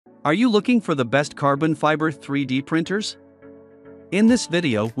Are you looking for the best carbon fiber 3D printers? In this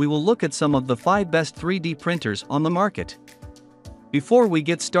video, we will look at some of the 5 best 3D printers on the market. Before we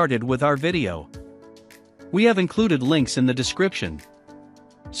get started with our video, we have included links in the description,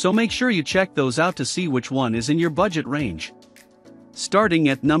 so make sure you check those out to see which one is in your budget range. Starting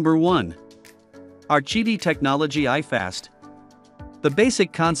at number 1. Our QIDI Technology iFast. The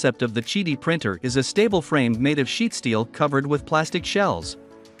basic concept of the QIDI printer is a stable frame made of sheet steel covered with plastic shells.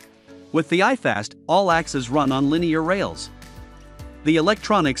 With the iFast, all axes run on linear rails. The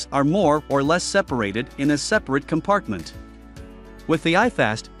electronics are more or less separated in a separate compartment. With the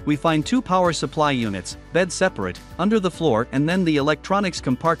iFast, we find 2 power supply units, bed separate, under the floor, and then the electronics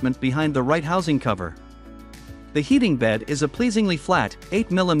compartment behind the right housing cover. The heating bed is a pleasingly flat,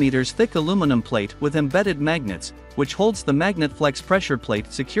 8mm thick aluminum plate with embedded magnets, which holds the magnet flex pressure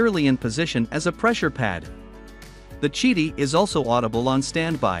plate securely in position as a pressure pad. The QIDI is also audible on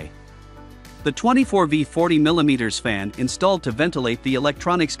standby. The 24V 40mm fan installed to ventilate the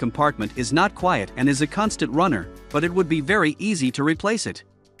electronics compartment is not quiet and is a constant runner, but it would be very easy to replace it.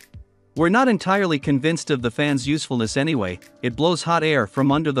 We're not entirely convinced of the fan's usefulness anyway. It blows hot air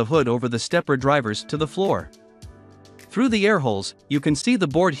from under the hood over the stepper drivers to the floor. Through the air holes, you can see the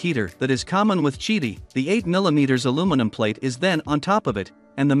board heater that is common with QIDI. The 8mm aluminum plate is then on top of it,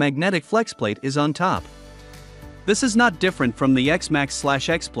 and the magnetic flex plate is on top. This is not different from the X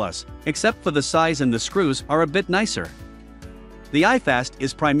Max/X Plus, except for the size and the screws are a bit nicer. The iFast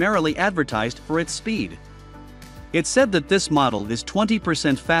is primarily advertised for its speed. It's said that this model is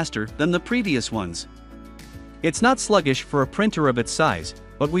 20% faster than the previous ones. It's not sluggish for a printer of its size,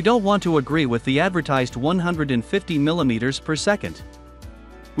 but we don't want to agree with the advertised 150 mm per second.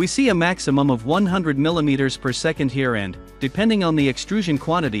 We see a maximum of 100 mm per second here and, depending on the extrusion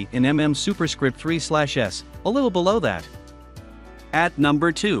quantity in mm superscript 3/s, a little below that. At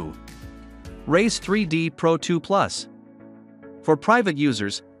number 2. Raise 3D Pro 2 Plus. For private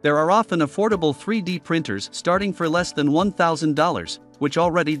users, there are often affordable 3D printers starting for less than $1,000, which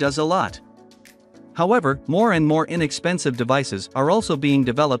already does a lot. However, more and more inexpensive devices are also being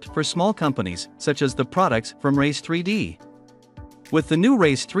developed for small companies, such as the products from Raise 3D. With the new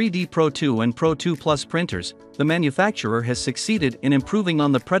Raise 3D Pro 2 and Pro 2 Plus printers, the manufacturer has succeeded in improving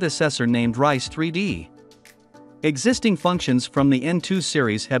on the predecessor named Rise 3D. Existing functions from the N2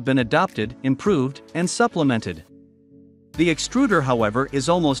 series have been adopted, improved, and supplemented. The extruder, however, is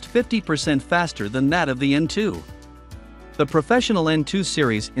almost 50% faster than that of the N2. The professional N2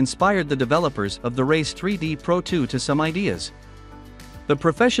 series inspired the developers of the Raise 3D Pro 2 to some ideas. The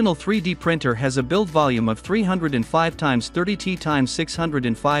professional 3D printer has a build volume of 305x30T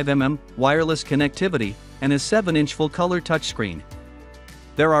x605 wireless connectivity, and a 7-inch full-color touchscreen.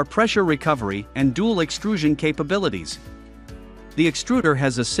 There are pressure recovery and dual extrusion capabilities. The extruder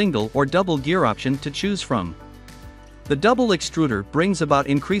has a single or double gear option to choose from. The double extruder brings about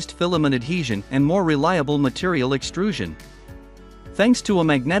increased filament adhesion and more reliable material extrusion. Thanks to a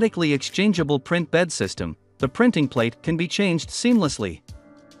magnetically exchangeable print bed system, the printing plate can be changed seamlessly.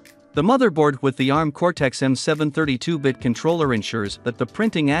 The motherboard with the ARM Cortex-M7 32-bit controller ensures that the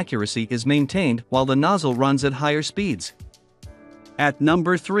printing accuracy is maintained while the nozzle runs at higher speeds. At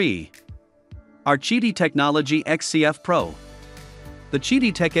number 3. Our QIDI Technology XCF Pro. The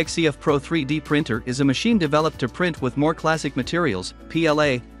QIDI TEC XCF Pro 3D printer is a machine developed to print with more classic materials,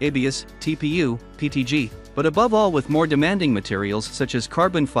 PLA, ABS, TPU, PTG, but above all with more demanding materials such as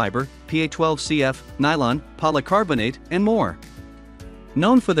carbon fiber, PA12CF, nylon, polycarbonate, and more.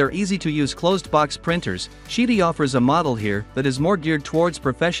 Known for their easy-to-use closed-box printers, QIDI offers a model here that is more geared towards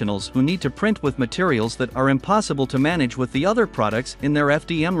professionals who need to print with materials that are impossible to manage with the other products in their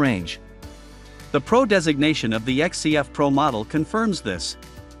FDM range. The Pro designation of the XCF Pro model confirms this.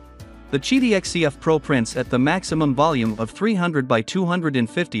 The QIDI XCF Pro prints at the maximum volume of 300 by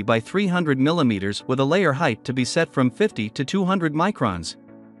 250 by 300 mm with a layer height to be set from 50 to 200 microns.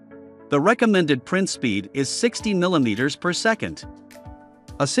 The recommended print speed is 60 mm per second.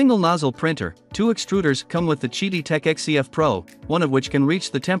 A single nozzle printer, 2 extruders come with the QIDI TEC XCF Pro, one of which can reach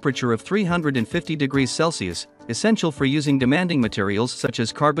the temperature of 350 degrees Celsius, essential for using demanding materials such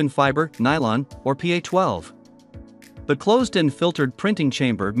as carbon fiber, nylon, or PA12. The closed and filtered printing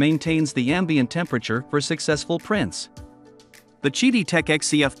chamber maintains the ambient temperature for successful prints. The QIDI TEC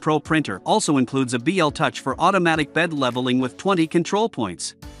XCF Pro printer also includes a BL Touch for automatic bed leveling with 20 control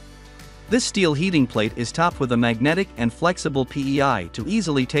points. This steel heating plate is topped with a magnetic and flexible PEI to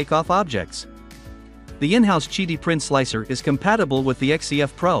easily take off objects. The in-house QIDI print slicer is compatible with the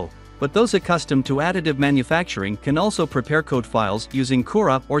XCF Pro, but those accustomed to additive manufacturing can also prepare code files using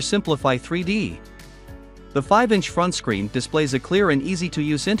Cura or Simplify 3D. The 5-inch front screen displays a clear and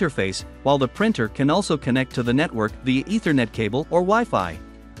easy-to-use interface, while the printer can also connect to the network via Ethernet cable or Wi-Fi.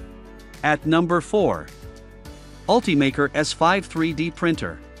 At number 4. Ultimaker S5 3D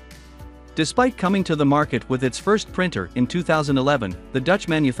Printer. Despite coming to the market with its first printer in 2011, the Dutch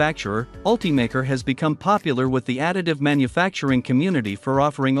manufacturer, Ultimaker, has become popular with the additive manufacturing community for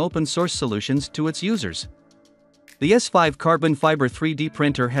offering open-source solutions to its users. The S5 carbon fiber 3D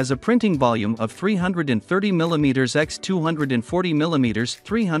printer has a printing volume of 330 mm x 240 mm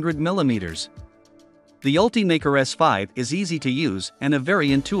 300 mm. The Ultimaker S5 is easy to use and a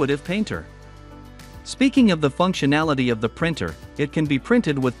very intuitive painter. Speaking of the functionality of the printer, it can be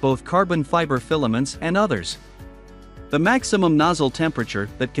printed with both carbon fiber filaments and others. The maximum nozzle temperature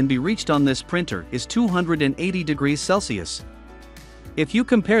that can be reached on this printer is 280 degrees Celsius. If you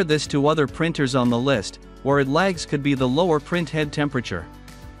compare this to other printers on the list, where it lags could be the lower print head temperature.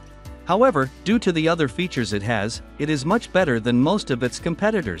 However, due to the other features it has, it is much better than most of its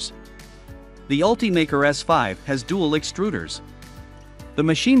competitors. The Ultimaker S5 has dual extruders. The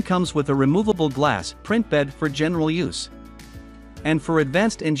machine comes with a removable glass print bed for general use. And for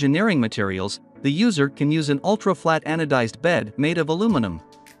advanced engineering materials, the user can use an ultra-flat anodized bed made of aluminum.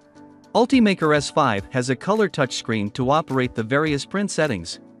 Ultimaker S5 has a color touchscreen to operate the various print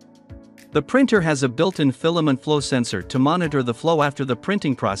settings. The printer has a built-in filament flow sensor to monitor the flow after the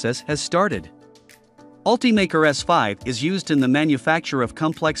printing process has started. Ultimaker S5 is used in the manufacture of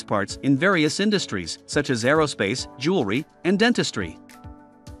complex parts in various industries, such as aerospace, jewelry, and dentistry.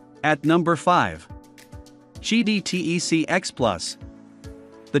 At number 5. Chidi TEC X Plus.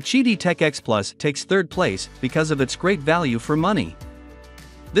 The Chidi TEC X Plus takes third place because of its great value for money.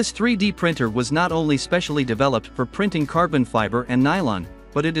 This 3D printer was not only specially developed for printing carbon fiber and nylon,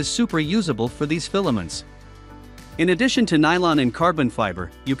 but it is super usable for these filaments. In addition to nylon and carbon fiber,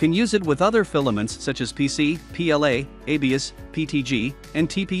 you can use it with other filaments such as PC, PLA, ABS, PTG, and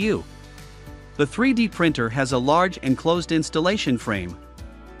TPU. The 3D printer has a large enclosed installation frame.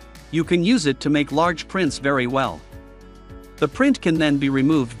 You can use it to make large prints very well. The print can then be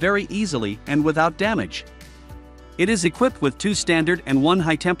removed very easily and without damage. It is equipped with 2 standard and 1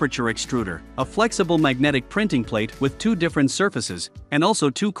 high-temperature extruder, a flexible magnetic printing plate with 2 different surfaces, and also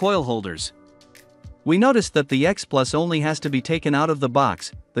 2 coil holders. We noticed that the X Plus only has to be taken out of the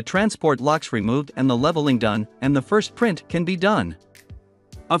box, the transport locks removed and the leveling done, and the first print can be done.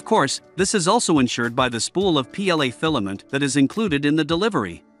 Of course, this is also ensured by the spool of PLA filament that is included in the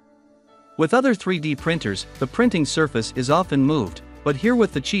delivery. With other 3D printers, the printing surface is often moved, but here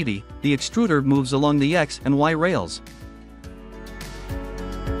with the Chidi, the extruder moves along the X and Y rails.